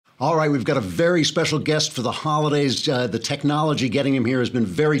All right, we've got a very special guest for the holidays. The technology getting him here has been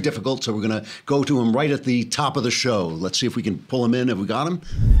very difficult, so we're going to go to him right at the top of the show. Let's see if we can pull him in. Have we got him?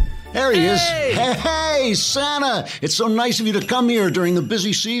 There he is. Hey, Santa! It's so nice of you to come here during the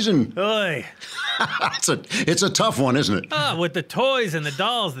busy season. Oi. It's a tough one, isn't it? With the toys and the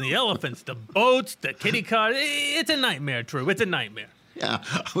dolls and the elephants, the boats, the kitty cars. It's a nightmare, Drew. It's a nightmare. Yeah,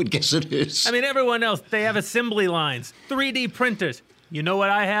 I would guess it is. I mean, everyone else, they have assembly lines, 3D printers. You know what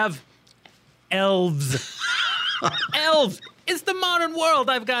I have? Elves. Elves. It's the modern world.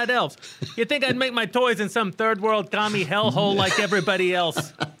 I've got elves. You think I'd make my toys in some third world commie hellhole like everybody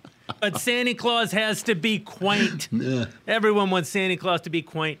else? But Santa Claus has to be quaint. Everyone wants Santa Claus to be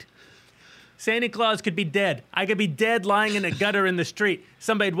quaint. Santa Claus could be dead. I could be dead lying in a gutter in the street.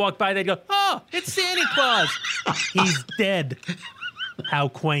 Somebody'd walk by, they'd go, "Oh, it's Santa Claus." He's dead. How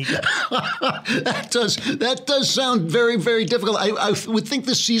quaint. That does sound very, very difficult. I would think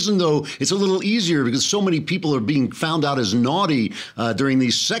this season, though, it's a little easier because so many people are being found out as naughty during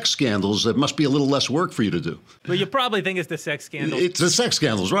these sex scandals. That must be a little less work for you to do. Well, you probably think it's the sex scandals. It's the sex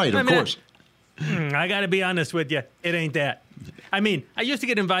scandals, right, of course. I got to be honest with you. It ain't that. I mean, I used to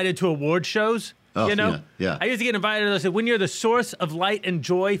get invited to award shows. Oh, you know? Yeah. I used to get invited to those. When you're the source of light and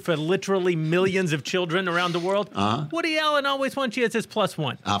joy for literally millions of children around the world, Woody Allen always wants you as his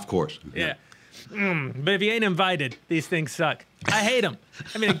 +1. Of course. Yeah. But if you ain't invited, these things suck. I hate them.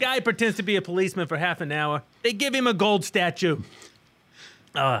 I mean, a guy pretends to be a policeman for half an hour. They give him a gold statue.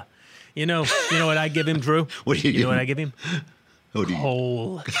 You know what I give him, Drew? What do you give him? You know what I give him?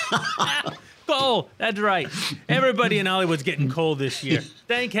 Coal. Coal. That's right. Everybody in Hollywood's getting coal this year.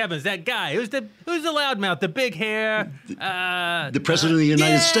 Thank heavens. That guy, who's the loudmouth, the big hair, the president of the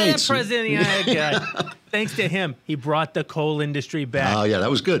United States. Yeah, president of the United States. Thanks to him, he brought the coal industry back. Oh, yeah, that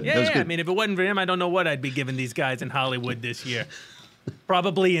was good. Yeah, that was good. I mean, if it wasn't for him, I don't know what I'd be giving these guys in Hollywood this year.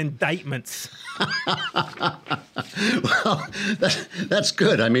 Probably indictments. Well, that's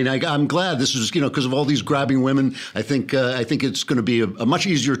good. I mean, I'm glad this is, because of all these grabbing women. I think it's going to be a much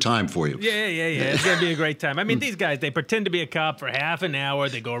easier time for you. Yeah. It's going to be a great time. I mean, these guys, they pretend to be a cop for half an hour.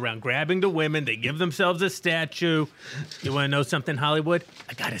 They go around grabbing the women. They give themselves a statue. You want to know something, Hollywood?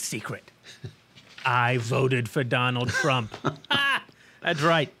 I got a secret. I voted for Donald Trump. That's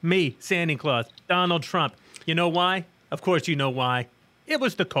right. Me, Santa Claus, Donald Trump. You know why? Of course you know why. It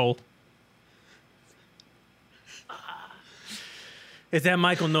was the coal. It's that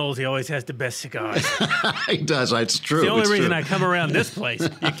Michael Knowles. He always has the best cigars. He does. It's true. It's the only reason I come around this place.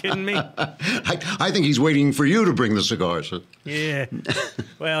 You kidding me? I think he's waiting for you to bring the cigars. Yeah.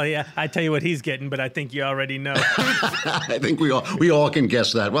 Well, yeah. I tell you what he's getting, but I think you already know. I think we all can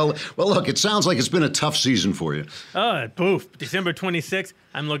guess that. Well, look. It sounds like it's been a tough season for you. Oh, poof. December 26th,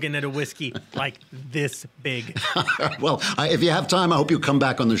 I'm looking at a whiskey like this big. Well, if you have time, I hope you'll come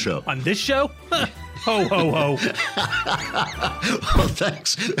back on the show. On this show? Ho, ho, ho. Well,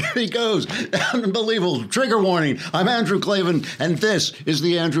 thanks. There he goes. Unbelievable. Trigger warning. I'm Andrew Klavan, and this is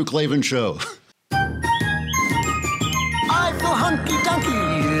The Andrew Klavan Show. I feel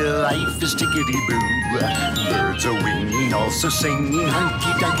hunky-dunky. Life is tickety-boo. Birds are winging, also singing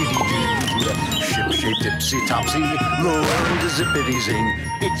hunky-dunky-doo. Ship-shape, tipsy-topsy. Lord, zippity-zing.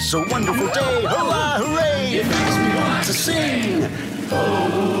 It's a wonderful day. Hurrah, hooray. It makes me want to sing.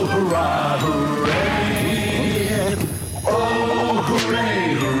 Oh, hurrah, hooray. Oh,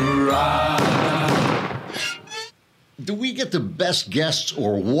 hooray, hurrah. Do we get the best guests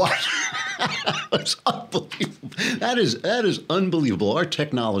or what? It's unbelievable. That is unbelievable. Our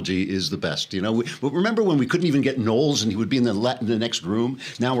technology is the best. But remember when we couldn't even get Knowles and he would be in the next room?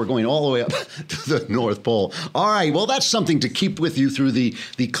 Now we're going all the way up to the North Pole. All right. Well, that's something to keep with you through the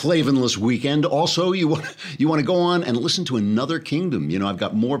Klavanless weekend. Also, you want to go on and listen to Another Kingdom. I've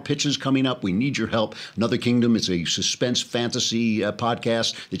got more pitches coming up. We need your help. Another Kingdom. It's a suspense fantasy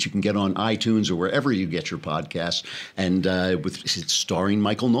podcast that you can get on iTunes or wherever you get your podcasts. And it's starring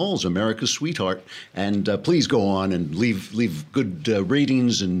Michael Knowles, America's sweetheart. And please go on and leave good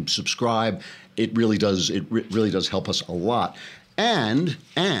ratings and subscribe. It really does help us a lot. And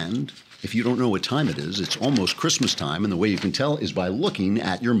if you don't know what time it is, it's almost Christmas time, and the way you can tell is by looking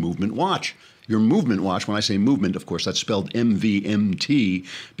at your movement watch. Your movement watch, when I say movement, of course, that's spelled MVMT,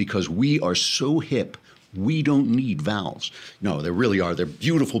 because we are so hip. We don't need valves. No, they really are. They're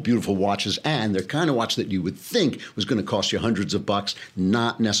beautiful, beautiful watches, and they're kind of watch that you would think was going to cost you hundreds of bucks.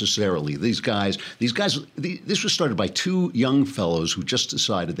 Not necessarily. This was started by two young fellows who just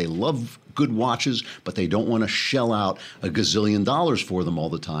decided they love good watches, but they don't want to shell out a gazillion dollars for them all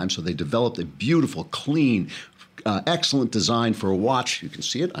the time. So they developed a beautiful, clean, excellent design for a watch. You can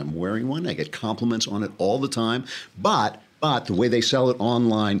see it. I'm wearing one. I get compliments on it all the time. But But the way they sell it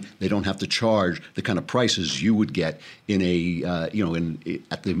online, they don't have to charge the kind of prices you would get in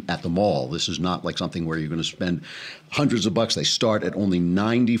at the mall. This is not like something where you're going to spend hundreds of bucks. They start at only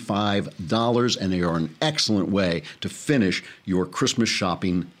 $95, and they are an excellent way to finish your Christmas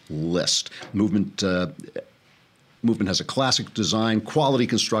shopping list. Movement has a classic design, quality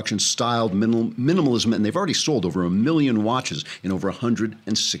construction, styled minimalism, and they've already sold over 1 million watches in over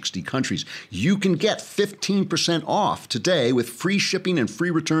 160 countries. You can get 15% off today with free shipping and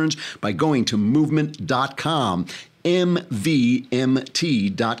free returns by going to movement.com.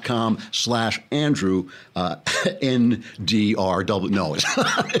 mvmt.com/Andrew, NDRW. No,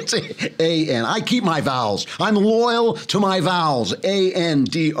 it's AN. I keep my vowels. I'm loyal to my vowels.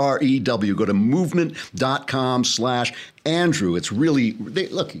 ANDREW. Go to movement.com/Andrew. It's really,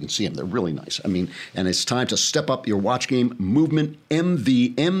 look, you can see them. They're really nice. I mean, and it's time to step up your watch game. Movement,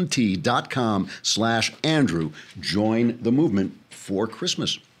 MVMT.com/Andrew. Join the movement for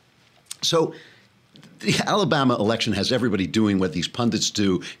Christmas. So, the Alabama election has everybody doing what these pundits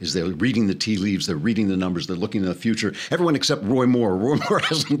do, is they're reading the tea leaves, they're reading the numbers, they're looking in the future. Everyone except Roy Moore. Roy Moore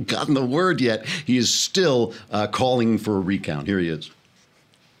hasn't gotten the word yet. He is still calling for a recount. Here he is.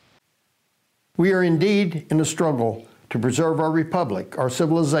 We are indeed in a struggle to preserve our republic, our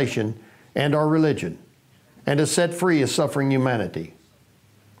civilization, and our religion, and to set free a suffering humanity.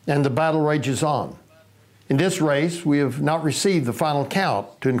 And the battle rages on. In this race, we have not received the final count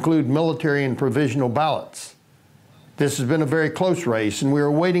to include military and provisional ballots. This has been a very close race, and we are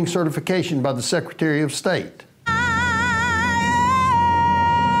awaiting certification by the Secretary of State.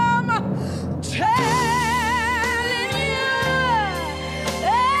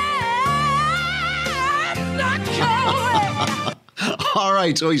 All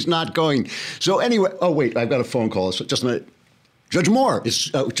right, so he's not going. So anyway, oh, wait, I've got a phone call. So just a minute. Judge Moore is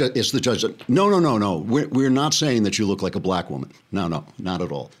the judge. No. We're not saying that you look like a black woman. No, not at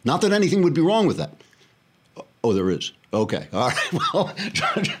all. Not that anything would be wrong with that. Oh, there is. Okay. All right. Well,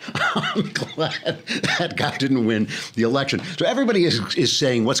 Judge, I'm glad that guy didn't win the election. So everybody is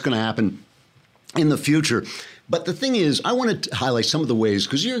saying what's going to happen in the future. But the thing is, I want to highlight some of the ways,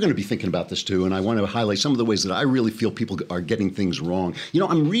 because you're going to be thinking about this too, and I want to highlight some of the ways that I really feel people are getting things wrong. You know,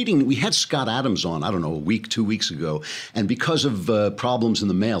 I'm reading, we had Scott Adams on, I don't know, a week, 2 weeks ago, and because of problems in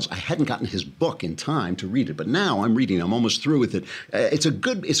the mails, I hadn't gotten his book in time to read it. But now I'm reading, I'm almost through with it. It's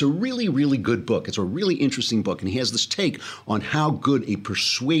a really, really good book. It's a really interesting book, and he has this take on how good a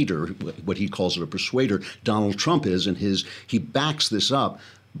persuader, what he calls it a persuader, Donald Trump is, and he backs this up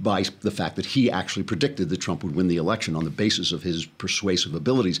by the fact that he actually predicted that Trump would win the election on the basis of his persuasive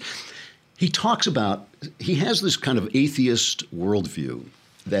abilities. He talks about, he has this kind of atheist worldview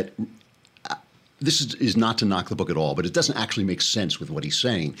that this is not to knock the book at all, but it doesn't actually make sense with what he's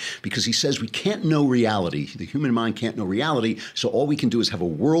saying, because he says we can't know reality. The human mind can't know reality, so all we can do is have a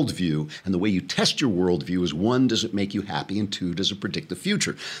worldview, and the way you test your worldview is, one, does it make you happy, and two, does it predict the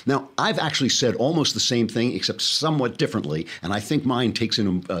future? Now, I've actually said almost the same thing, except somewhat differently, and I think mine takes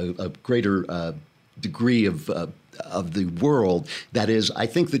in a greater degree of the world. That is, I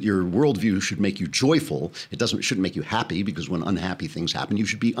think that your worldview should make you joyful. Shouldn't make you happy, because when unhappy things happen, you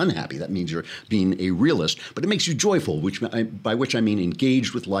should be unhappy. That means you're being a realist. But it makes you joyful, by which I mean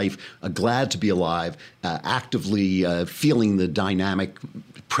engaged with life, glad to be alive, actively feeling the dynamic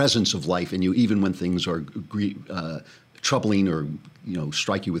presence of life in you, even when things are troubling or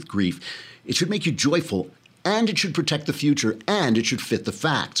strike you with grief. It should make you joyful. And it should protect the future, and it should fit the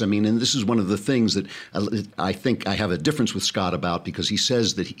facts. I mean, and this is one of the things that I think I have a difference with Scott about, because he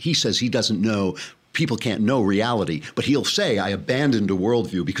says he doesn't know, people can't know reality, but he'll say, I abandoned a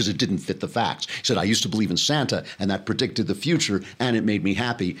worldview because it didn't fit the facts. He said, I used to believe in Santa, and that predicted the future, and it made me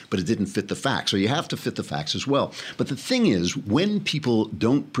happy, but it didn't fit the facts. So you have to fit the facts as well. But the thing is, when people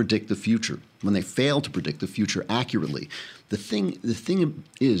don't predict the future, when they fail to predict the future accurately, the thing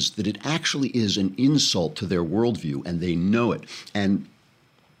is that it actually is an insult to their worldview, and they know it. And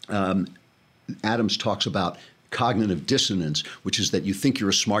Adams talks about cognitive dissonance, which is that you think you're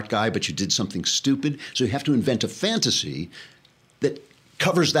a smart guy, but you did something stupid. So you have to invent a fantasy that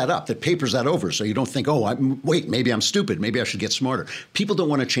covers that up, that papers that over, so you don't think, wait, maybe I'm stupid, maybe I should get smarter. People don't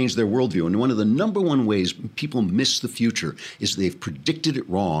want to change their worldview, and one of the number one ways people miss the future is they've predicted it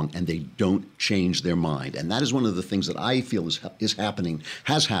wrong and they don't change their mind. And that is one of the things that I feel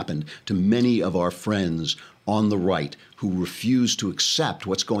has happened to many of our friends on the right who refuse to accept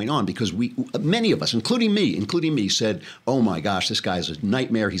what's going on, because many of us, including me, said, oh my gosh, this guy is a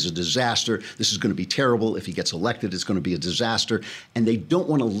nightmare. He's a disaster. This is going to be terrible. If he gets elected, it's going to be a disaster. And they don't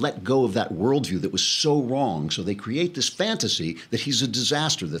want to let go of that worldview that was so wrong. So they create this fantasy that he's a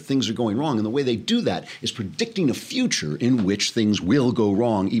disaster, that things are going wrong. And the way they do that is predicting a future in which things will go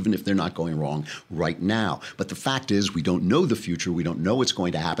wrong, even if they're not going wrong right now. But the fact is, we don't know the future. We don't know what's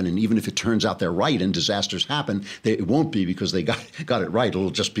going to happen. And even if it turns out they're right and disasters happen, it won't be because they got it right. It'll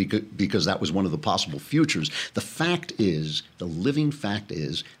just be because that was one of the possible futures. The fact is, the living fact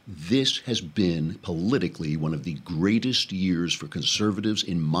is, this has been politically one of the greatest years for conservatives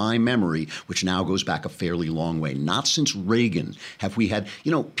in my memory, which now goes back a fairly long way. Not since Reagan have we had,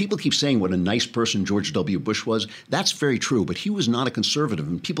 people keep saying what a nice person George W. Bush was. That's very true, but he was not a conservative.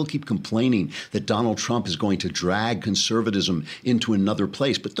 And people keep complaining that Donald Trump is going to drag conservatism into another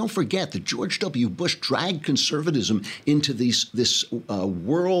place. But don't forget that George W. Bush dragged conservatism into these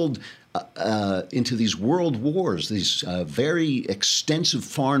world wars, these very extensive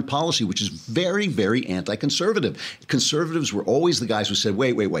foreign policy, which is very, very anti-conservative. Conservatives were always the guys who said,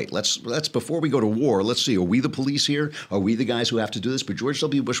 wait, let's before we go to war, let's see, are we the police here? Are we the guys who have to do this? But George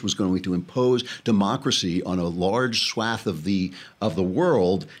W. Bush was going to impose democracy on a large swath of the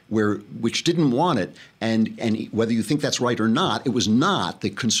world which didn't want it. And whether you think that's right or not, it was not the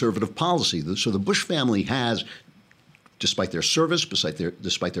conservative policy. So the Bush family has, despite their service,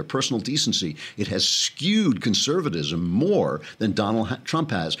 despite their personal decency, it has skewed conservatism more than Donald Trump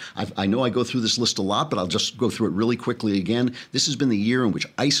has. I know I go through this list a lot, but I'll just go through it really quickly again. This has been the year in which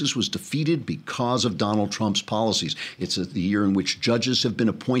ISIS was defeated because of Donald Trump's policies. It's the year in which judges have been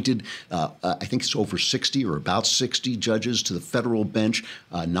appointed. I think it's over 60 or about 60 judges to the federal bench,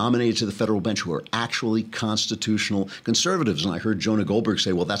 nominated to the federal bench, who are actually constitutional conservatives. And I heard Jonah Goldberg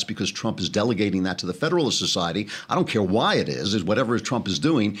say, well, that's because Trump is delegating that to the Federalist Society. I don't care why it is whatever Trump is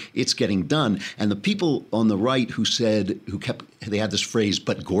doing, it's getting done. And the people on the right they had this phrase,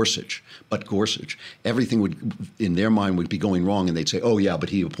 but Gorsuch, everything would, in their mind, would be going wrong. And they'd say, oh yeah, but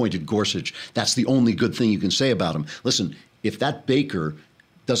he appointed Gorsuch. That's the only good thing you can say about him. Listen, if that baker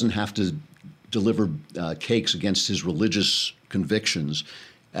doesn't have to deliver cakes against his religious convictions,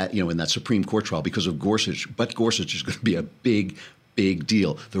 in that Supreme Court trial because of Gorsuch, but Gorsuch is going to be a big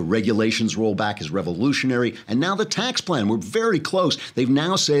deal. The regulations rollback is revolutionary. And now the tax plan, we're very close. They've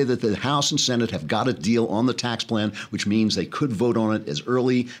now said that the House and Senate have got a deal on the tax plan, which means they could vote on it as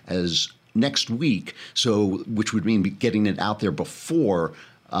early as next week. Which would mean getting it out there before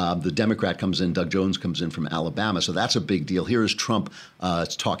the Democrat comes in, Doug Jones comes in from Alabama. So that's a big deal. Here is Trump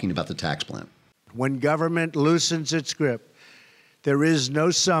talking about the tax plan. When government loosens its grip, there is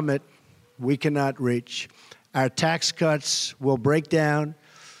no summit we cannot reach. Our tax cuts will break down,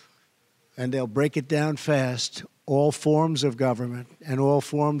 and they'll break it down fast, all forms of government and all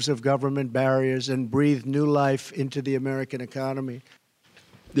forms of government barriers, and breathe new life into the American economy.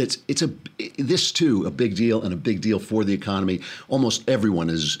 This too, a big deal, and a big deal for the economy. Almost everyone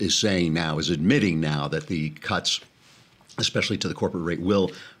is admitting now that the cuts, especially to the corporate rate,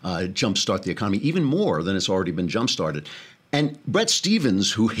 will jumpstart the economy even more than it's already been jumpstarted. And Bret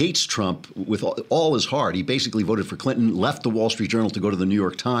Stephens, who hates Trump with all his heart, he basically voted for Clinton, left the Wall Street Journal to go to the New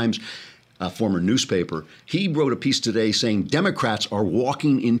York Times, a former newspaper. He wrote a piece today saying Democrats are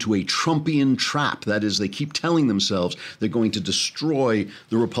walking into a Trumpian trap. That is, they keep telling themselves they're going to destroy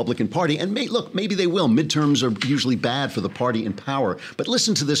the Republican Party. And maybe they will. Midterms are usually bad for the party in power. But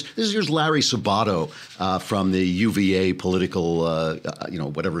listen to this. Here's Larry Sabato from the UVA political,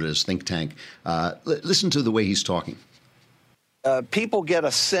 whatever it is, think tank. Listen to the way he's talking. People get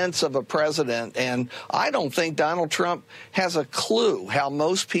a sense of a president, and I don't think Donald Trump has a clue how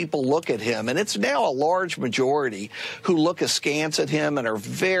most people look at him. And it's now a large majority who look askance at him and are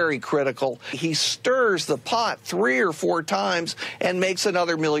very critical. He stirs the pot 3 or 4 times and makes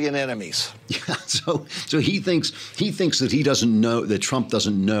another million enemies. Yeah, so he thinks that he doesn't know, that Trump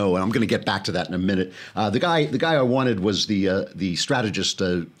doesn't know, and I'm going to get back to that in a minute. The guy I wanted was the strategist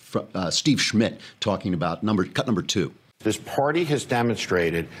Steve Schmidt talking about cut number 2. This party has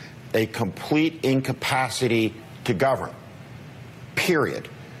demonstrated a complete incapacity to govern, period.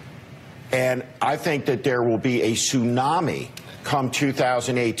 And I think that there will be a tsunami come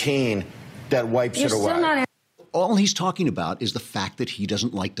 2018 that wipes it away. all he's talking about is the fact that he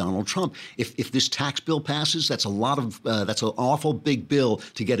doesn't like Donald Trump. If this tax bill passes, that's that's an awful big bill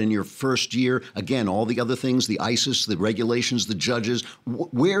to get in your first year. Again, all the other things, the ISIS, the regulations, the judges.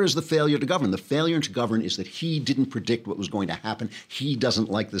 Where is the failure to govern? The failure to govern is that he didn't predict what was going to happen. He doesn't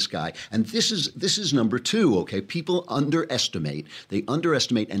like this guy. And this is number two, okay? People underestimate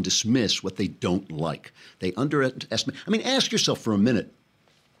and dismiss what they don't like. They underestimate. I mean, ask yourself for a minute.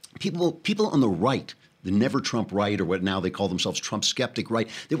 People on the right, the never Trump right, or what now they call themselves Trump skeptic right,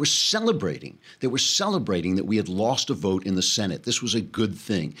 they were celebrating that we had lost a vote in the Senate. This was a good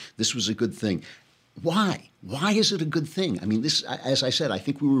thing. Why? Why is it a good thing? I mean, this, as I said, I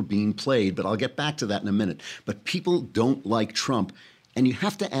think we were being played, but I'll get back to that in a minute. But people don't like Trump. And you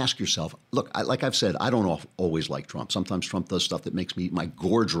have to ask yourself, look, like I've said, I don't always like Trump. Sometimes Trump does stuff that makes my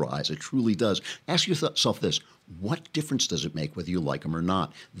gorge rise. It truly does. Ask yourself this. What difference does it make whether you like him or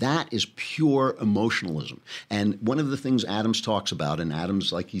not? That is pure emotionalism. And one of the things Adams talks about, and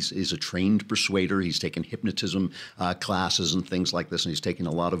Adams, like is a trained persuader. He's taken hypnotism classes and things like this. And he's taken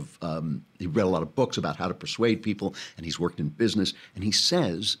he read a lot of books about how to persuade people. And he's worked in business. And he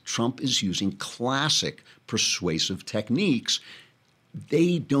says Trump is using classic persuasive techniques.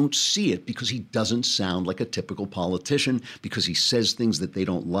 They don't see it because he doesn't sound like a typical politician, because he says things that they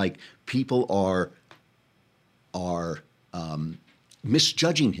don't like. People are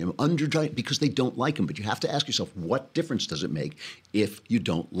misjudging him, underjudging, because they don't like him. But you have to ask yourself, what difference does it make if you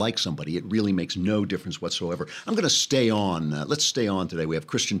don't like somebody? It really makes no difference whatsoever. I'm going to stay on. Let's stay on today. We have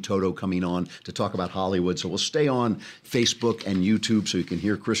Christian Toto coming on to talk about Hollywood. So we'll stay on Facebook and YouTube so you can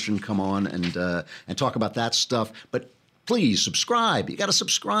hear Christian come on and talk about that stuff. But please subscribe. You got to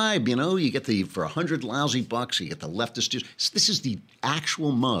subscribe. You know, you get for $100 lousy bucks, you get the leftist tears. This is the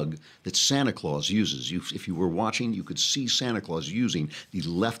actual mug that Santa Claus uses. If you were watching, you could see Santa Claus using the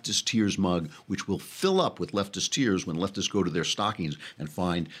leftist tears mug, which will fill up with leftist tears when leftists go to their stockings and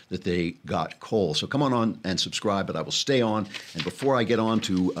find that they got coal. So come on and subscribe, but I will stay on. And before I get on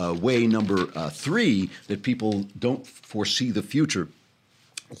to way number 3, that people don't foresee the future,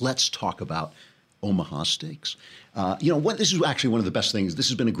 let's talk about Omaha Steaks. This is actually one of the best things. This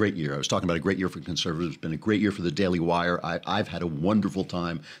has been a great year. I was talking about a great year for conservatives. It's been a great year for the Daily Wire. I've had a wonderful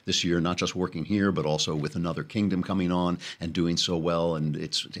time this year, not just working here, but also with Another Kingdom coming on and doing so well. And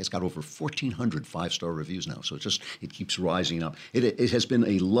it's got over 1,400 five-star reviews now. So it keeps rising up. It has been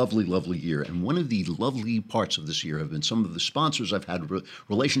a lovely, lovely year. And one of the lovely parts of this year have been some of the sponsors I've had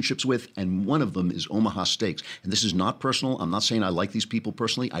relationships with, and one of them is Omaha Steaks. And this is not personal. I'm not saying I like these people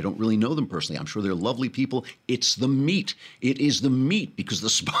personally. I don't really know them personally. I'm sure they're lovely people. It's the meat. It is the meat, because the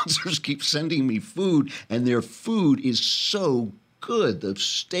sponsors keep sending me food, and their food is so good. The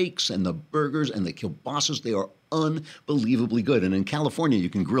steaks and the burgers and the kielbasa's, they are unbelievably good. And in California, you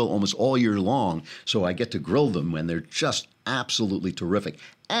can grill almost all year long, so I get to grill them, and they're just absolutely terrific.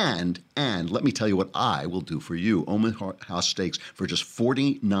 And let me tell you what I will do for you. Omaha Steaks, for just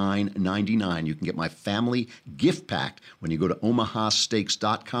 $49.99, you can get my family gift pack when you go to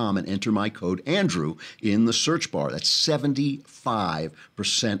omahasteaks.com and enter my code Andrew in the search bar. That's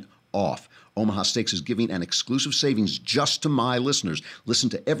 75% off. Omaha Steaks is giving an exclusive savings just to my listeners. Listen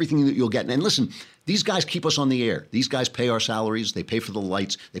to everything that you'll get. And listen, these guys keep us on the air. These guys pay our salaries. They pay for the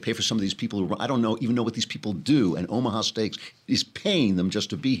lights. They pay for some of these people who I don't even know what these people do. And Omaha Steaks is paying them just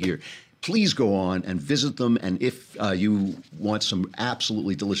to be here. Please go on and visit them. And if you want some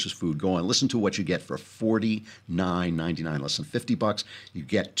absolutely delicious food, go on. Listen to what you get for $49.99, less than $50. You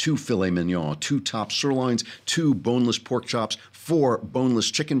get 2 filet mignon, 2 top sirloins, 2 boneless pork chops, 4 boneless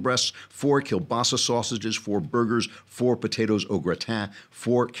chicken breasts, 4 kielbasa sausages, 4 burgers, 4 potatoes au gratin,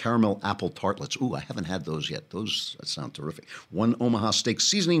 4 caramel apple tartlets. Ooh, I haven't had those yet. Those sound terrific. 1 Omaha Steak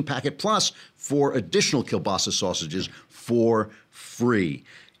seasoning packet, plus 4 additional kielbasa sausages for free.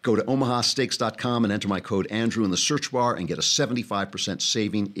 Go to omahasteaks.com and enter my code Andrew in the search bar and get a 75%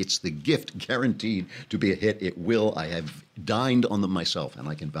 saving. It's the gift guaranteed to be a hit. It will. I have dined on them myself, and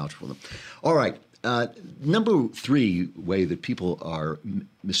I can vouch for them. All right. Number 3 way that people are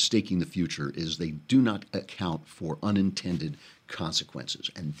mistaking the future is they do not account for unintended consequences.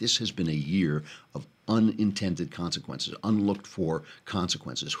 And this has been a year of unintended consequences, unlooked for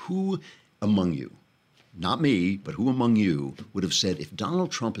consequences. Who among you, not me, but who among you would have said, if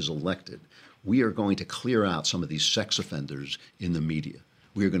Donald Trump is elected, we are going to clear out some of these sex offenders in the media.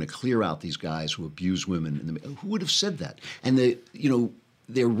 We are going to clear out these guys who abuse women in the media. Who would have said that? And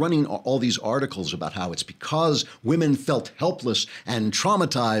they're running all these articles about how it's because women felt helpless and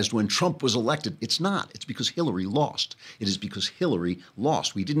traumatized when Trump was elected. It's not. It's because Hillary lost. It is because Hillary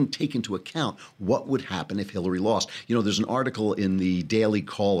lost. We didn't take into account what would happen if Hillary lost. You know, there's an article in the Daily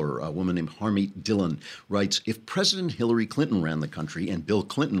Caller. A woman named Harmeet Dillon writes, if President Hillary Clinton ran the country and Bill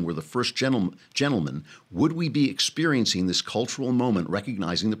Clinton were the first gentleman, would we be experiencing this cultural moment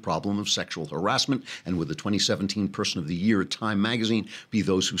recognizing the problem of sexual harassment, and would the 2017 Person of the Year at Time magazine be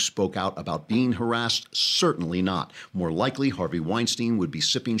those who spoke out about being harassed? Certainly not. More likely, Harvey Weinstein would be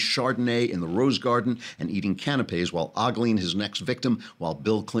sipping Chardonnay in the Rose Garden and eating canapes while ogling his next victim, while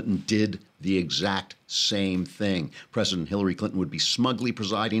Bill Clinton did the exact same thing. President Hillary Clinton would be smugly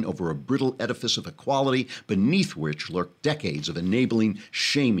presiding over a brittle edifice of equality beneath which lurked decades of enabling,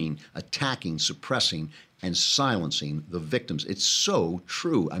 shaming, attacking, suppressing, and silencing the victims. It's so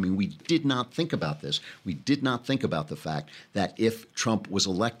true. I mean, we did not think about this. We did not think about the fact that if Trump was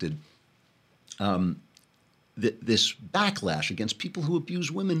elected, this backlash against people who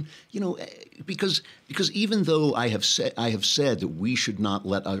abuse women, you know, because even though I have said that we should not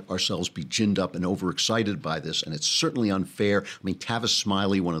let ourselves be ginned up and overexcited by this, and it's certainly unfair. I mean, Tavis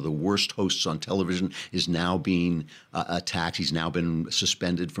Smiley, one of the worst hosts on television, is now being attacked. He's now been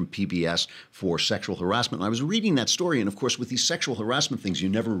suspended from PBS for sexual harassment. And I was reading that story, and of course, with these sexual harassment things, you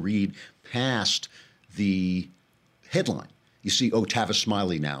never read past the headline. You see, oh, Tavis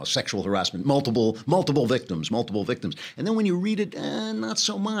Smiley now, sexual harassment, multiple victims. And then when you read it, not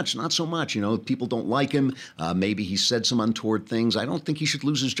so much. You know, people don't like him. Maybe he said some untoward things. I don't think he should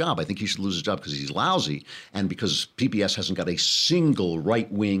lose his job. I think he should lose his job because he's lousy and because PBS hasn't got a single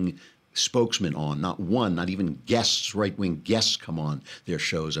right-wing spokesman on, not one, not even guests, right-wing guests come on their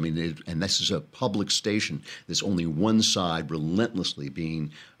shows. I mean, and this is a public station. There's only one side relentlessly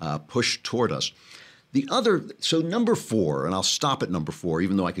being pushed toward us. So number 4, and I'll stop at number 4,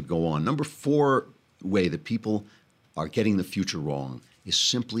 even though I could go on. Number 4 way that people are getting the future wrong is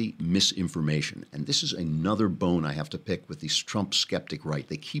simply misinformation. And this is another bone I have to pick with these Trump skeptic right.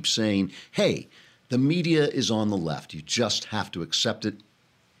 They keep saying, hey, the media is on the left. You just have to accept it.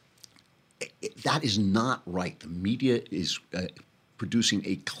 That is not right. The media is producing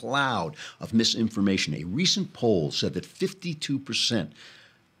a cloud of misinformation. A recent poll said that 52%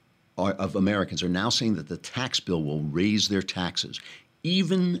 of Americans are now saying that the tax bill will raise their taxes.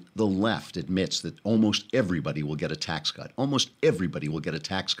 Even the left admits that almost everybody will get a tax cut. Almost everybody will get a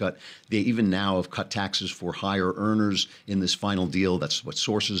tax cut. They even now have cut taxes for higher earners in this final deal. That's what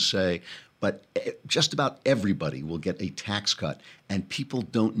sources say. But just about everybody will get a tax cut, and people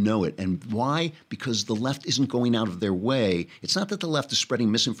don't know it. And why? Because the left isn't going out of their way. It's not that the left is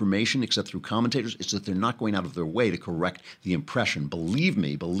spreading misinformation except through commentators. It's that they're not going out of their way to correct the impression. Believe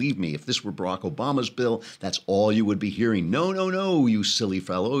me, if this were Barack Obama's bill, that's all you would be hearing. No, you silly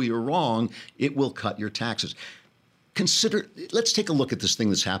fellow, you're wrong. It will cut your taxes. Let's take a look at this thing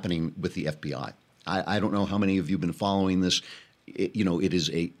that's happening with the FBI. I don't know how many of you have been following this.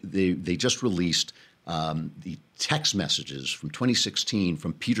 They just released the text messages from 2016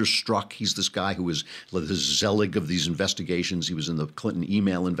 from Peter Strzok. He's this guy who was the Zelig of these investigations. He was in the Clinton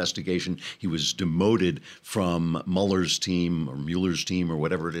email investigation. He was demoted from Mueller's team or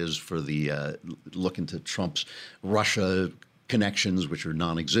whatever it is for the look into Trump's Russia connections, which are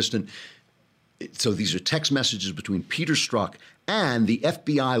non-existent. So these are text messages between Peter Strzok and the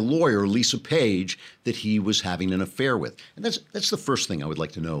FBI lawyer, Lisa Page, that he was having an affair with. And that's the first thing I would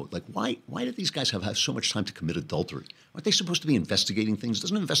like to know. Like, why did these guys have so much time to commit adultery? Aren't they supposed to be investigating things?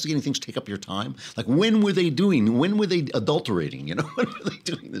 Doesn't investigating things take up your time? Like, when were they adulterating? You know, when were they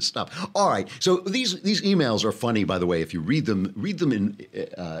doing this stuff? All right. So these emails are funny, by the way. If you read them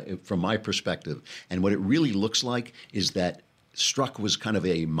in from my perspective. And what it really looks like is that Strzok was kind of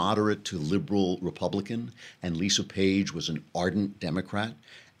a moderate to liberal Republican, and Lisa Page was an ardent Democrat.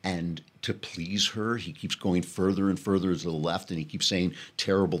 And to please her, he keeps going further and further to the left, and he keeps saying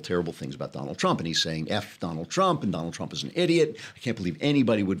terrible, terrible things about Donald Trump. And he's saying F Donald Trump, and Donald Trump is an idiot. I can't believe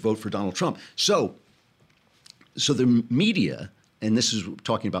anybody would vote for Donald Trump. So the media, and this is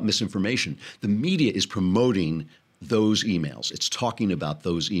talking about misinformation, the media is promoting those emails. It's talking about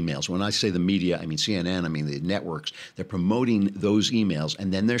those emails. When I say the media, I mean CNN, I mean the networks. They're promoting those emails,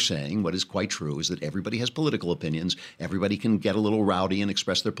 and then they're saying what is quite true is that everybody has political opinions. Everybody can get a little rowdy and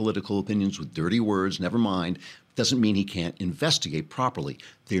express their political opinions with dirty words. Never mind. Doesn't mean he can't investigate properly.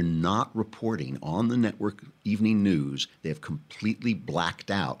 They're not reporting on the network evening news. They have completely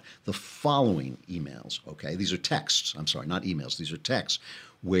blacked out the following emails. Okay, these are texts. I'm sorry, not emails. These are texts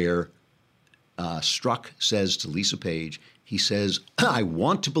where Strzok says to Lisa Page, he says, I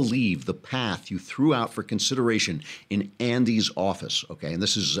want to believe the path you threw out for consideration in Andy's office. Okay, and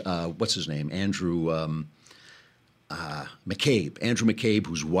this is, what's his name? Andrew McCabe. Andrew McCabe,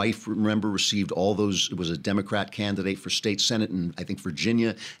 whose wife, remember, received all those, it was a Democrat candidate for state Senate in, I think,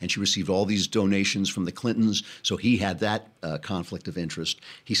 Virginia, and she received all these donations from the Clintons, so he had that conflict of interest.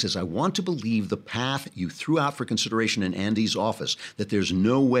 He says, I want to believe the path you threw out for consideration in Andy's office, that there's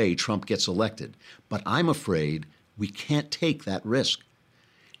no way Trump gets elected. But I'm afraid we can't take that risk.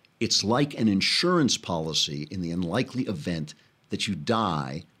 It's like an insurance policy in the unlikely event that you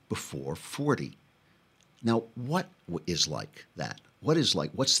die before 40. Now, what is like that?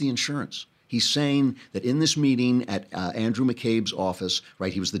 What's the insurance? He's saying that in this meeting at Andrew McCabe's office,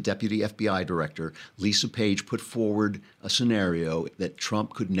 right, he was the deputy FBI director, Lisa Page put forward a scenario that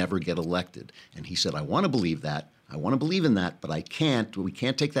Trump could never get elected. And he said, I want to believe that. I want to believe in that, but I can't. We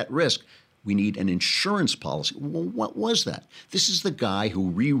can't take that risk. We need an insurance policy. Well, what was that? This is the guy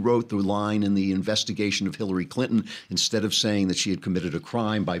who rewrote the line in the investigation of Hillary Clinton. Instead of saying that she had committed a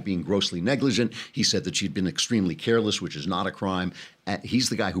crime by being grossly negligent, he said that she'd been extremely careless, which is not a crime. He's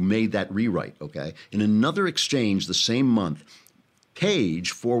the guy who made that rewrite, okay? In another exchange the same month, Page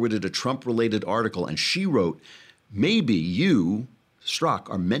forwarded a Trump-related article, and she wrote, maybe you, Strzok,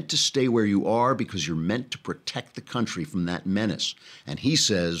 are meant to stay where you are because you're meant to protect the country from that menace. And he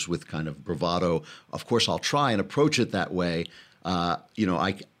says, with kind of bravado, of course, I'll try and approach it that way.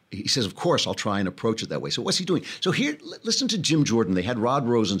 He says, of course, I'll try and approach it that way. So what's he doing? So here, listen to Jim Jordan. They had Rod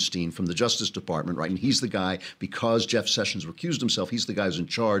Rosenstein from the Justice Department, right? And he's the guy, because Jeff Sessions recused himself, he's the guy who's in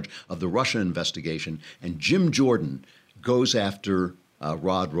charge of the Russia investigation. And Jim Jordan goes after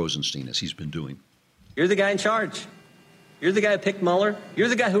Rod Rosenstein, as he's been doing. You're the guy in charge. You're the guy who picked Mueller. You're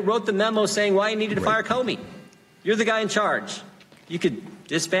the guy who wrote the memo saying why he needed to fire Comey. You're the guy in charge. You could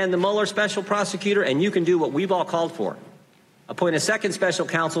disband the Mueller special prosecutor, and you can do what we've all called for. Appoint a second special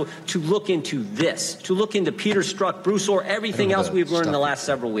counsel to look into this, to look into Peter Strzok, Bruce Orr, everything else we've learned in the last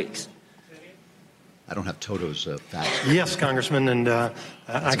several weeks. I don't have Toto's facts. Yes, Congressman, and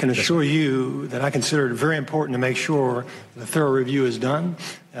I can assure you that I consider it very important to make sure the thorough review is done,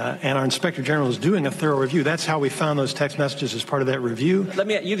 and our Inspector General is doing a thorough review. That's how we found those text messages as part of that review.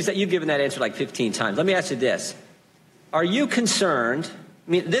 You've given that answer like 15 times. Let me ask you this. Are you concerned?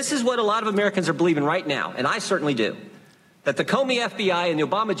 I mean, this is what a lot of Americans are believing right now, and I certainly do, that the Comey FBI and the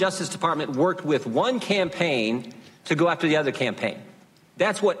Obama Justice Department worked with one campaign to go after the other campaign.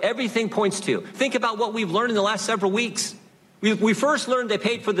 That's what everything points to. Think about what we've learned in the last several weeks. We first learned they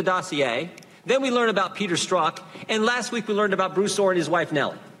paid for the dossier. Then we learned about Peter Strzok. And last week we learned about Bruce Orr and his wife,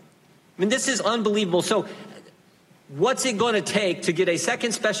 Nellie. I mean, this is unbelievable. So what's it going to take to get a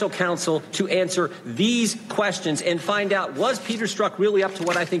second special counsel to answer these questions and find out, was Peter Strzok really up to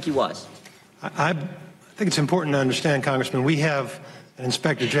what I think he was? I think it's important to understand, Congressman, we have an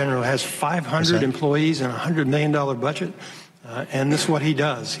Inspector General who has 500 employees and a $100 million budget. And this is what he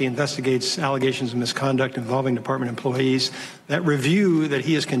does. He investigates allegations of misconduct involving department employees. That review that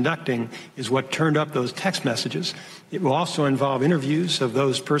he is conducting is what turned up those text messages. It will also involve interviews of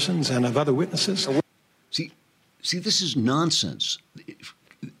those persons and of other witnesses. See, this is nonsense. The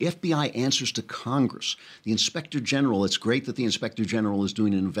FBI answers to Congress. The Inspector General, it's great that the Inspector General is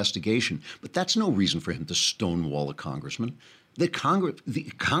doing an investigation, but that's no reason for him to stonewall a congressman. The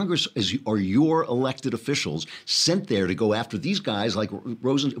Congress are your elected officials sent there to go after these guys like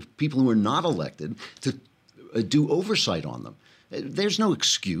people who are not elected to do oversight on them. There's no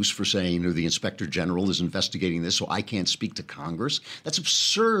excuse for saying the Inspector General is investigating this, so I can't speak to Congress. That's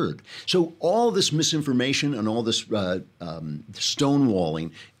absurd. So all this misinformation and all this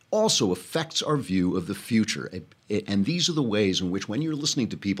stonewalling also affects our view of the future. And these are the ways in which, when you're listening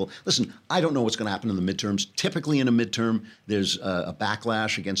to people, listen, I don't know what's going to happen in the midterms. Typically in a midterm, there's a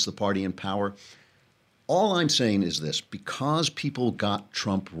backlash against the party in power. All I'm saying is this: because people got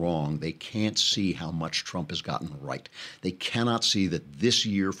Trump wrong, they can't see how much Trump has gotten right. They cannot see that this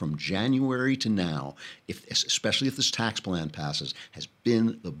year, from January to now, especially if this tax plan passes, has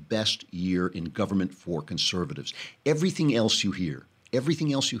been the best year in government for conservatives. Everything else you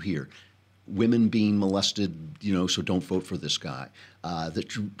hear, women being molested, so don't vote for this guy,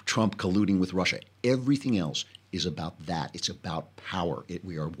 Trump colluding with Russia, everything else is about that. It's about power.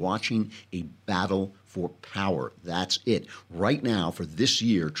 We are watching a battle for power. That's it. Right now, for this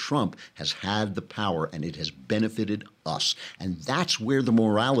year, Trump has had the power, and it has benefited us. And that's where the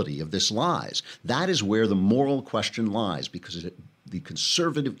morality of this lies. That is where the moral question lies, because the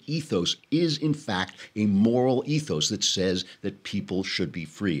conservative ethos is, in fact, a moral ethos that says that people should be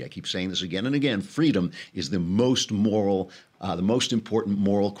free. I keep saying this again and again. Freedom is the most moral the most important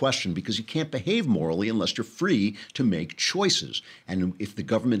moral question, because you can't behave morally unless you're free to make choices. And if the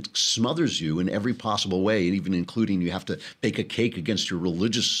government smothers you in every possible way, even including you have to bake a cake against your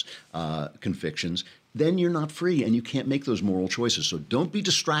religious convictions, then you're not free and you can't make those moral choices. So don't be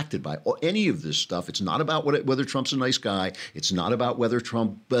distracted by any of this stuff. It's not about whether Trump's a nice guy. It's not about whether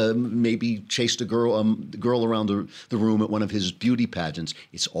Trump maybe chased a girl around the room at one of his beauty pageants.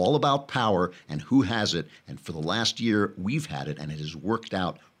 It's all about power and who has it. And for the last year, we've had it, and it has worked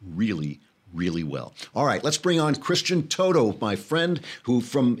out really, really well. All right, let's bring on Christian Toto, my friend, who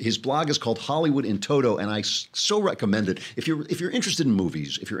from his blog is called Hollywood in Toto, and I so recommend it. If you're interested in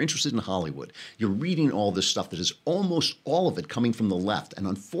movies, if you're interested in Hollywood, you're reading all this stuff that is almost all of it coming from the left. And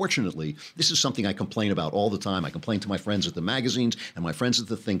unfortunately, this is something I complain about all the time. I complain to my friends at the magazines and my friends at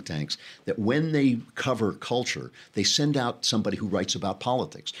the think tanks that when they cover culture, they send out somebody who writes about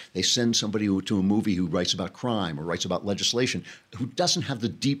politics. They send somebody to a movie who writes about crime or writes about legislation, who doesn't have the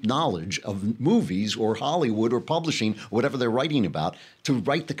deep knowledge of movies or Hollywood or publishing, or whatever they're writing about, to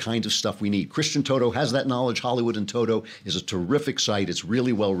write the kind of stuff we need. Christian Toto has that knowledge. Hollywood in Toto is a terrific site. It's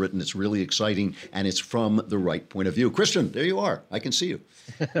really well written. It's really exciting, and it's from the right point of view. Christian, there you are. I can see you.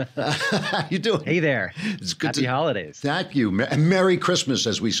 How you doing? Hey there. It's good. Happy holidays. Thank you. And Merry Christmas,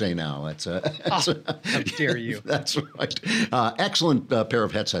 as we say now. How dare you? That's right. Excellent pair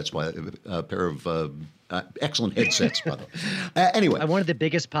of headsets. Excellent headsets, by the way. Anyway. I wanted the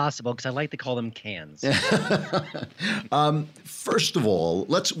biggest possible because I like to call them cans. First of all,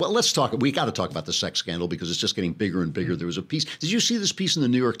 let's talk. We got to talk about the sex scandal because it's just getting bigger and bigger. There was a piece. Did you see this piece in the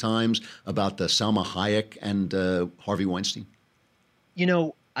New York Times about Salma Hayek and Harvey Weinstein? You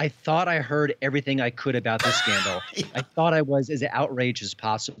know, I thought I heard everything I could about this scandal. Yeah. I thought I was as outraged as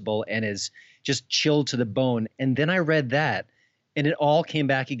possible and as just chilled to the bone. And then I read that. And it all came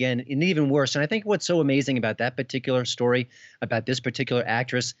back again, and even worse. And I think what's so amazing about that particular story, about this particular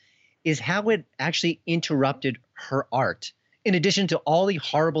actress, is how it actually interrupted her art. In addition to all the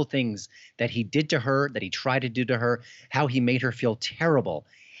horrible things that he did to her, that he tried to do to her, how he made her feel terrible.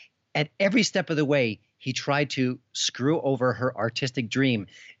 At every step of the way, he tried to screw over her artistic dream.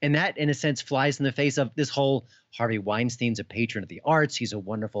 And that, in a sense, flies in the face of this whole Harvey Weinstein's a patron of the arts. He's a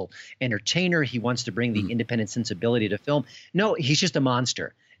wonderful entertainer. He wants to bring the independent sensibility to film. No, he's just a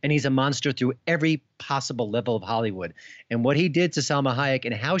monster. And he's a monster through every possible level of Hollywood. And what he did to Salma Hayek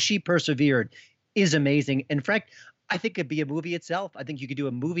and how she persevered is amazing. In fact, I think it'd be a movie itself. I think you could do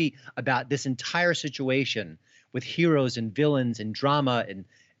a movie about this entire situation with heroes and villains and drama and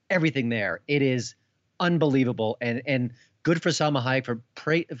everything there. It is unbelievable and good for Salma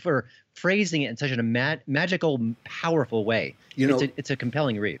Hayek for phrasing it in such a magical, powerful way. You know, it's a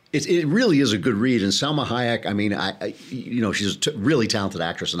compelling read. It really is a good read. And Salma Hayek, I mean, she's a really talented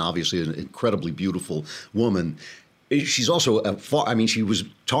actress and obviously an incredibly beautiful woman. She's also she was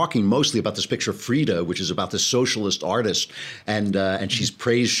talking mostly about this picture Frida, which is about this socialist artist, and she's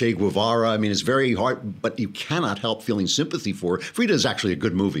praised Che Guevara. I mean, it's very hard, but you cannot help feeling sympathy for her. Frida is actually a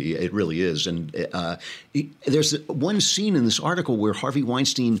good movie. It really is. And there's one scene in this article where Harvey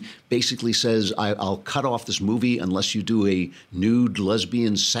Weinstein basically says, I'll cut off this movie unless you do a nude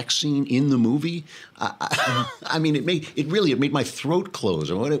lesbian sex scene in the movie. I mean, it made my throat close.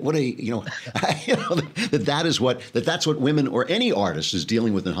 That's what women or any artist is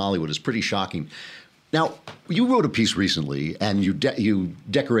dealing with in Hollywood is pretty shocking. Now, you wrote a piece recently, and you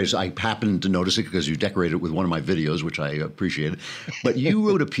decorated. I happened to notice it because you decorated it with one of my videos, which I appreciated. But you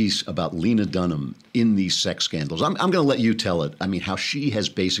wrote a piece about Lena Dunham in these sex scandals. I'm going to let you tell it. I mean, how she has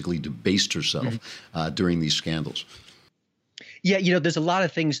basically debased herself during these scandals. Yeah, you know, there's a lot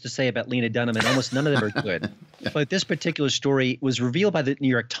of things to say about Lena Dunham, and almost none of them are good. But this particular story was revealed by the New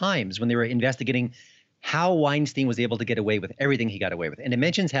York Times when they were investigating how Weinstein was able to get away with everything he got away with. And it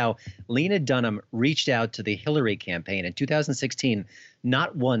mentions how Lena Dunham reached out to the Hillary campaign in 2016,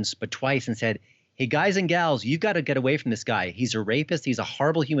 not once, but twice, and said, hey, guys and gals, you've got to get away from this guy. He's a rapist. He's a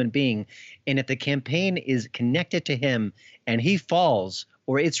horrible human being. And if the campaign is connected to him and he falls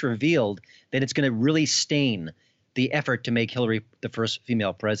or it's revealed, then it's going to really stain the effort to make Hillary the first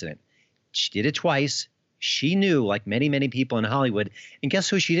female president. She did it twice. She knew, like many, many people in Hollywood. And guess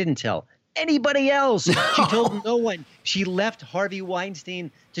who she didn't tell? Anybody else. She told no one. She left Harvey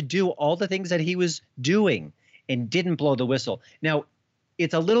Weinstein to do all the things that he was doing and didn't blow the whistle. Now,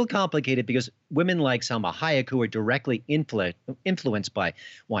 it's a little complicated because women like Salma Hayek, who are directly influenced by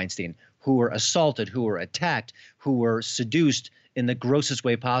Weinstein, who were assaulted, who were attacked, who were seduced in the grossest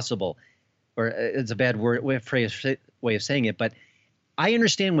way possible, or it's a bad way of saying it, but I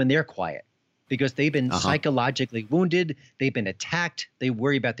understand when they're quiet. Because they've been psychologically wounded, they've been attacked, they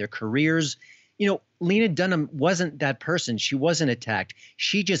worry about their careers. Lena Dunham wasn't that person. She wasn't attacked.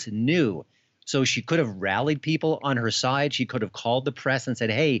 She just knew. So she could have rallied people on her side. She could have called the press and said,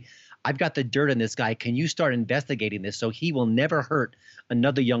 hey, I've got the dirt on this guy. Can you start investigating this so he will never hurt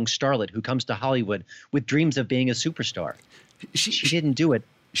another young starlet who comes to Hollywood with dreams of being a superstar? She didn't do it.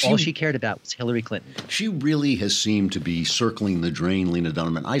 All she cared about was Hillary Clinton. She really has seemed to be circling the drain, Lena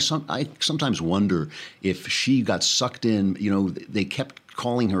Dunham. And I sometimes wonder if she got sucked in. They kept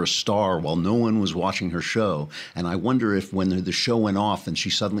calling her a star while no one was watching her show. And I wonder if when the show went off and she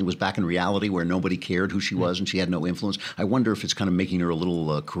suddenly was back in reality where nobody cared who she was and she had no influence, I wonder if it's kind of making her a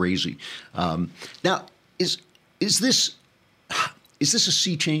little crazy. Now, is this a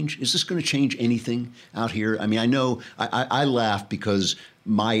sea change? Is this going to change anything out here? I mean, I know I laugh because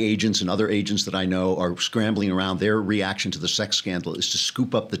my agents and other agents that I know are scrambling around. Their reaction to the sex scandal is to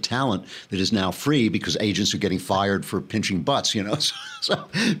scoop up the talent that is now free because agents are getting fired for pinching butts,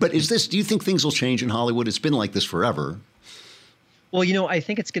 But do you think things will change in Hollywood? It's been like this forever. Well, I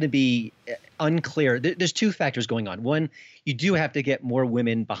think it's going to be unclear. There's two factors going on. One, you do have to get more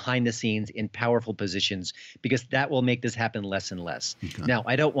women behind the scenes in powerful positions because that will make this happen less and less. Okay. Now,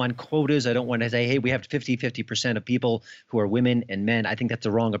 I don't want quotas. I don't want to say, hey, we have 50% of people who are women and men. I think that's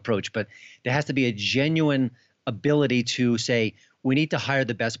the wrong approach. But there has to be a genuine ability to say, we need to hire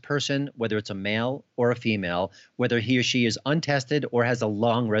the best person, whether it's a male or a female, whether he or she is untested or has a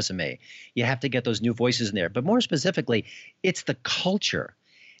long resume. You have to get those new voices in there. But more specifically, it's the culture.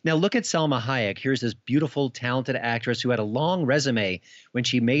 Now, look at Salma Hayek. Here's this beautiful, talented actress who had a long resume when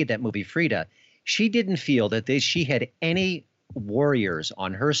she made that movie Frida. She didn't feel that she had any warriors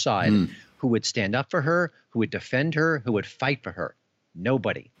on her side who would stand up for her, who would defend her, who would fight for her.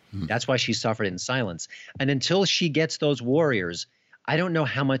 Nobody. That's why she suffered in silence. And until she gets those warriors, I don't know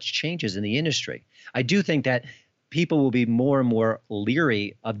how much changes in the industry. I do think that people will be more and more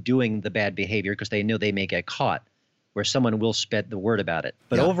leery of doing the bad behavior because they know they may get caught, where someone will spread the word about it.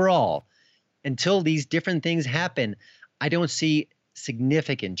 But overall, until these different things happen, I don't see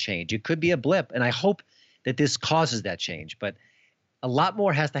significant change. It could be a blip, and I hope that this causes that change. But a lot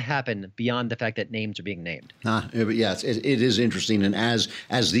more has to happen beyond the fact that names are being named. But yes, it is interesting. And as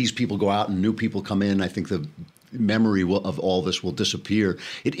these people go out and new people come in, I think the memory of all this will disappear.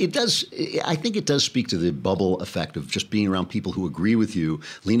 It does. I think it does speak to the bubble effect of just being around people who agree with you.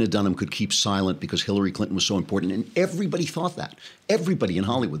 Lena Dunham could keep silent because Hillary Clinton was so important, and everybody thought that. Everybody in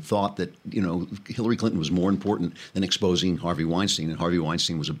Hollywood thought that Hillary Clinton was more important than exposing Harvey Weinstein, and Harvey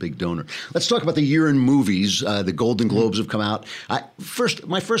Weinstein was a big donor. Let's talk about the year in movies. The Golden Globes have come out.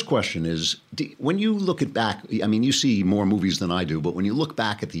 My first question is, when you look back, I mean, you see more movies than I do, but when you look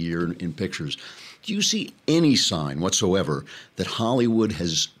back at the year in pictures, do you see any sign whatsoever that Hollywood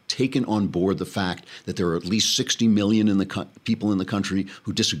has taken on board the fact that there are at least 60 million people in the country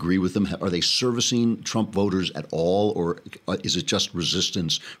who disagree with them? Are they servicing Trump voters at all, or is it just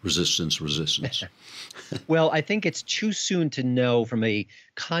resistance? Well, I think it's too soon to know from a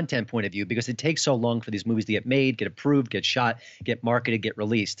content point of view because it takes so long for these movies to get made, get approved, get shot, get marketed, get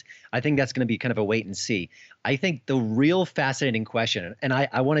released. I think that's going to be kind of a wait and see. I think the real fascinating question, and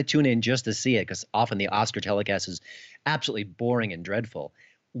I want to tune in just to see it because often the Oscar telecast is absolutely boring and dreadful.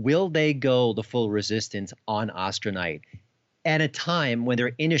 Will they go the full resistance on Oscar night at a time when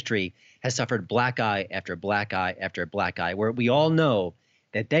their industry has suffered black eye after black eye after black eye, where we all know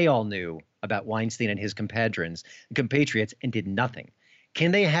that they all knew about Weinstein and his compatriots and did nothing?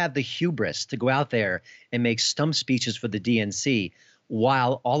 Can they have the hubris to go out there and make stump speeches for the DNC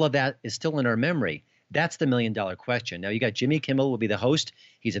while all of that is still in our memory? That's the million-dollar question. Now, you got Jimmy Kimmel will be the host.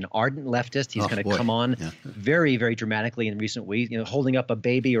 He's an ardent leftist. He's going to come on very, very dramatically in recent weeks, holding up a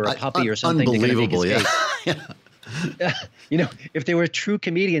baby or a puppy or something. Unbelievable, to if there were true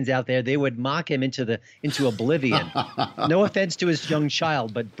comedians out there, they would mock him into oblivion. No offense to his young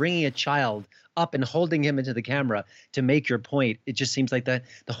child, but bringing a child up and holding him into the camera to make your point, it just seems like the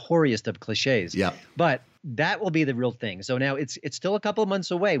hoariest of cliches. Yeah. But that will be the real thing. So now it's still a couple of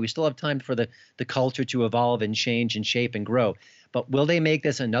months away. We still have time for the culture to evolve and change and shape and grow. But will they make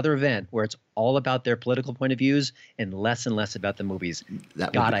this another event where it's all about their political point of views and less about the movies?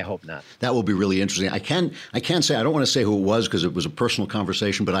 I hope not. That will be really interesting. I can say, I don't want to say who it was because it was a personal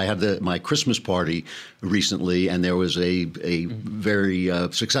conversation, but I had my Christmas party recently, and there was a very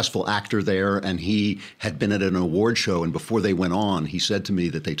successful actor there, and he had been at an award show, and before they went on, he said to me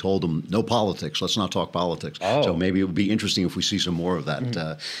that they told him, no politics, let's not talk politics. Oh. So maybe it would be interesting if we see some more of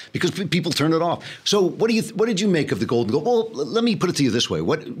that, because people turn it off. So what did you make of the Golden Globe? Well, let me put it to you this way.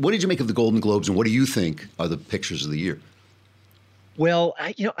 What did you make of the Golden Globes, and what do you think are the pictures of the year? Well,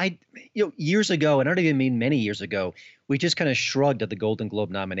 years ago, and I don't even mean many years ago, we just kind of shrugged at the Golden Globe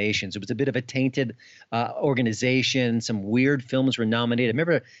nominations. It was a bit of a tainted organization. Some weird films were nominated. I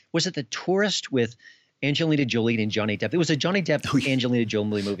remember, was it The Tourist with Angelina Jolie and Johnny Depp? It was a Johnny Depp, Angelina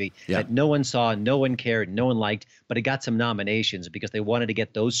Jolie movie that no one saw, no one cared, no one liked, but it got some nominations because they wanted to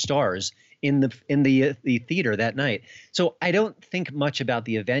get those stars in the theater that night. So I don't think much about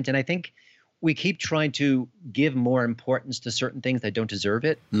the event, and I think we keep trying to give more importance to certain things that don't deserve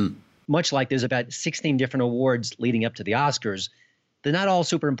it. Much like there's about 16 different awards leading up to the Oscars. They're not all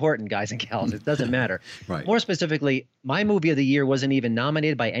super important, guys and gals. It doesn't matter. Right. More specifically, my movie of the year wasn't even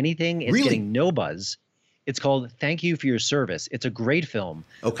nominated by anything. It's getting no buzz. It's called Thank You for Your Service. It's a great film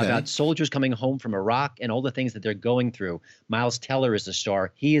about soldiers coming home from Iraq and all the things that they're going through. Miles Teller is the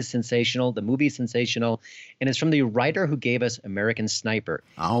star. He is sensational. The movie is sensational. And it's from the writer who gave us American Sniper.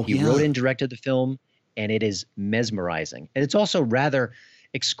 He wrote and directed the film, and it is mesmerizing. And it's also rather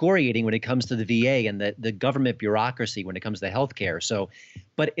excoriating when it comes to the VA and the government bureaucracy when it comes to healthcare. So,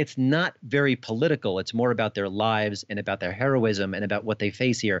 but it's not very political. It's more about their lives and about their heroism and about what they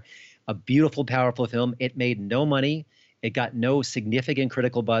face here. A beautiful, powerful film. It made no money. It got no significant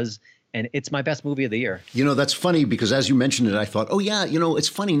critical buzz. And it's my best movie of the year. You know, that's funny because as you mentioned it, I thought, oh, yeah, you know, it's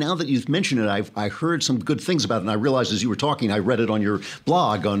funny. Now that you've mentioned it, I heard some good things about it. And I realized as you were talking, I read it on your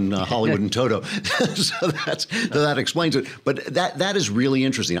blog on Hollywood and Toto. So that explains it. But that is really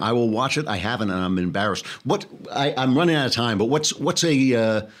interesting. I will watch it. I haven't, and I'm embarrassed. I'm running out of time, but what are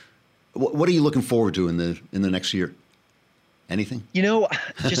you looking forward to in the next year? Anything? You know,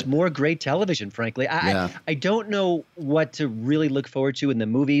 just more great television, frankly. I don't know what to really look forward to in the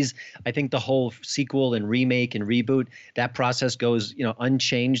movies. I think the whole sequel and remake and reboot, that process goes,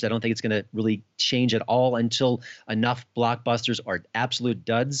 unchanged. I don't think it's going to really change at all until enough blockbusters are absolute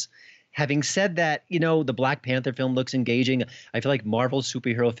duds. Having said that, the Black Panther film looks engaging. I feel like Marvel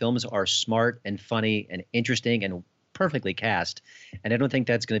superhero films are smart and funny and interesting and perfectly cast, and I don't think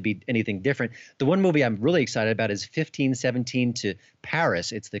that's going to be anything different. The one movie I'm really excited about is 1517 to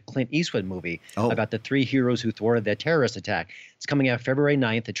Paris. It's the Clint Eastwood movie about the three heroes who thwarted that terrorist attack. It's coming out February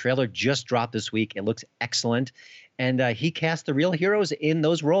 9th. The trailer just dropped this week. It looks excellent, and he cast the real heroes in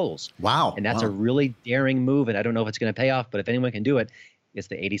those roles. Wow. And that's a really daring move, and I don't know if it's going to pay off, but if anyone can do it, it's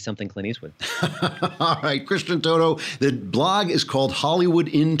the 80-something Clint Eastwood. All right, Christian Toto. The blog is called Hollywood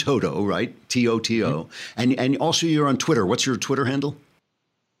in Toto, right? Toto. And also you're on Twitter. What's your Twitter handle?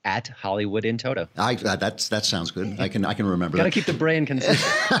 At Hollywood in Toto. That sounds good. I can remember that. Got to keep the brain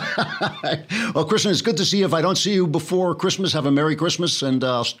consistent. Well, Christian, it's good to see you. If I don't see you before Christmas, have a Merry Christmas, and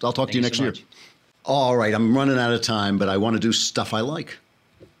I'll talk to you next year. All right, I'm running out of time, but I want to do stuff I like.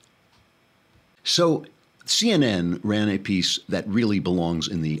 So CNN ran a piece that really belongs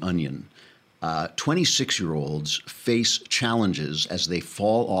in The Onion. 26-year-olds face challenges as they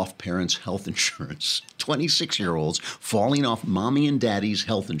fall off parents' health insurance. 26-year-olds falling off mommy and daddy's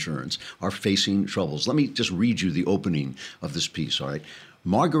health insurance are facing troubles. Let me just read you the opening of this piece, all right?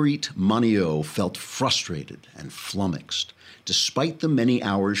 Marguerite Monio felt frustrated and flummoxed. Despite the many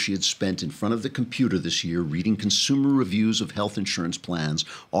hours she had spent in front of the computer this year reading consumer reviews of health insurance plans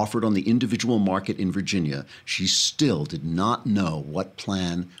offered on the individual market in Virginia, she still did not know what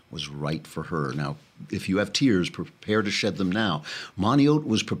plan was right for her. Now, if you have tears, prepare to shed them now. Monio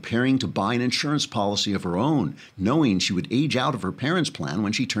was preparing to buy an insurance policy of her own, knowing she would age out of her parents' plan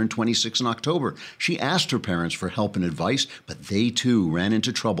when she turned 26 in October. She asked her parents for help and advice, but they too ran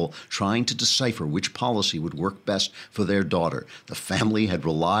into trouble trying to decipher which policy would work best for their daughter. The family had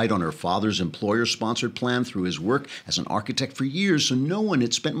relied on her father's employer-sponsored plan through his work as an architect for years, so no one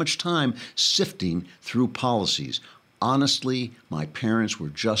had spent much time sifting through policies. Honestly, my parents were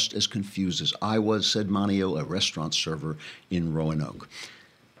just as confused as I was, said Monio, a restaurant server in Roanoke.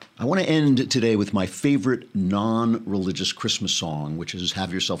 I want to end today with my favorite non-religious Christmas song, which is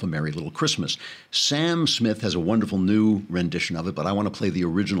Have Yourself a Merry Little Christmas. Sam Smith has a wonderful new rendition of it, but I want to play the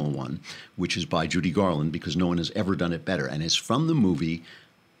original one, which is by Judy Garland, because no one has ever done it better. And it's from the movie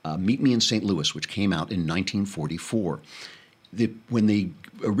Meet Me in St. Louis, which came out in 1944. When they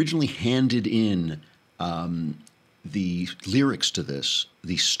originally handed in the lyrics to this,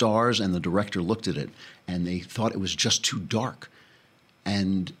 the stars and the director looked at it and they thought it was just too dark.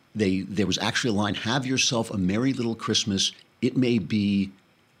 And there was actually a line, have yourself a merry little Christmas. It may be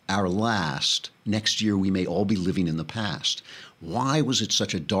our last. Next year we may all be living in the past. Why was it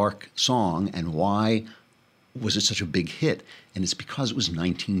such a dark song and why was it such a big hit? And it's because it was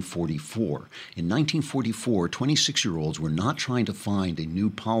 1944. In 1944, 26-year-olds were not trying to find a new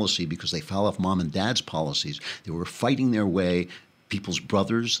policy because they fell off mom and dad's policies. They were fighting their way people's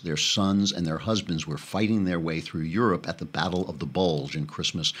brothers, their sons, and their husbands were fighting their way through Europe at the Battle of the Bulge in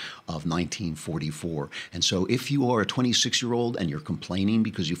Christmas of 1944. And so if you are a 26-year-old and you're complaining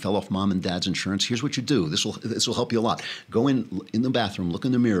because you fell off mom and dad's insurance, here's what you do. This will help you a lot. Go in the bathroom, look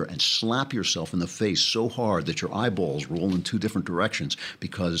in the mirror, and slap yourself in the face so hard that your eyeballs roll in two different directions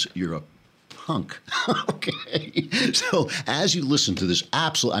because you're a punk. Okay. So as you listen to this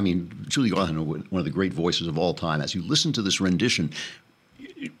Julie Garland, one of the great voices of all time, as you listen to this rendition,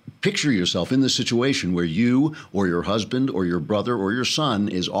 picture yourself in this situation where you or your husband or your brother or your son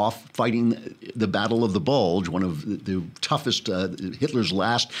is off fighting the Battle of the Bulge, one of the toughest, Hitler's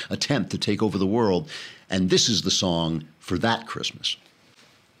last attempt to take over the world. And this is the song for that Christmas.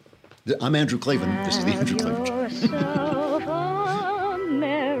 I'm Andrew Klavan. This is the Andrew Klavan Show.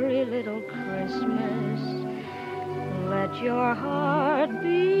 Merry little Christmas, let your heart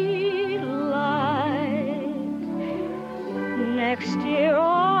be light. Next year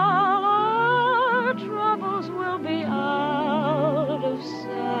all our troubles will be out of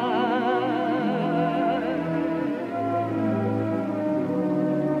sight.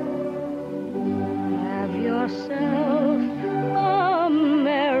 Have yourself a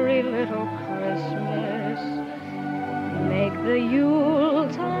merry little Christmas. Make the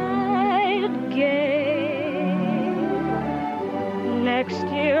Yuletide gay. Next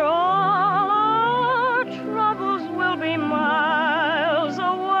year all our troubles will be miles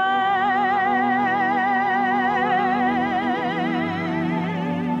away.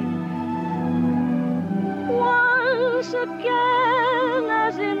 Once again,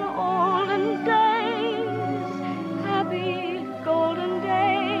 as in olden days, happy golden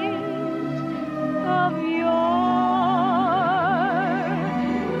days of yore.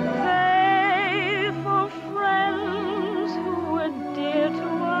 Faithful friends who were dear to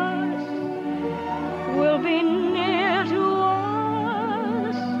us will be near to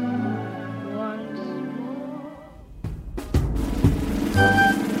us once more.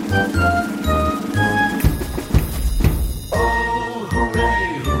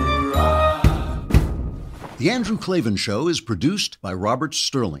 The Andrew Klavan Show is produced by Robert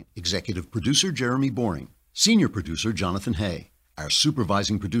Sterling, executive producer Jeremy Boring, senior producer Jonathan Hay. Our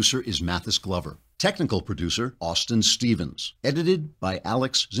supervising producer is Mathis Glover. Technical producer Austin Stevens. Edited by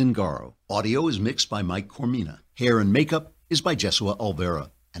Alex Zingaro. Audio is mixed by Mike Cormina. Hair and makeup is by Jesua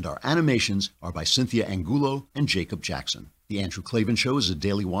Olvera. And our animations are by Cynthia Angulo and Jacob Jackson. The Andrew Klavan Show is a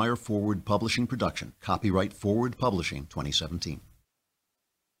Daily Wire Forward Publishing production. Copyright Forward Publishing 2017.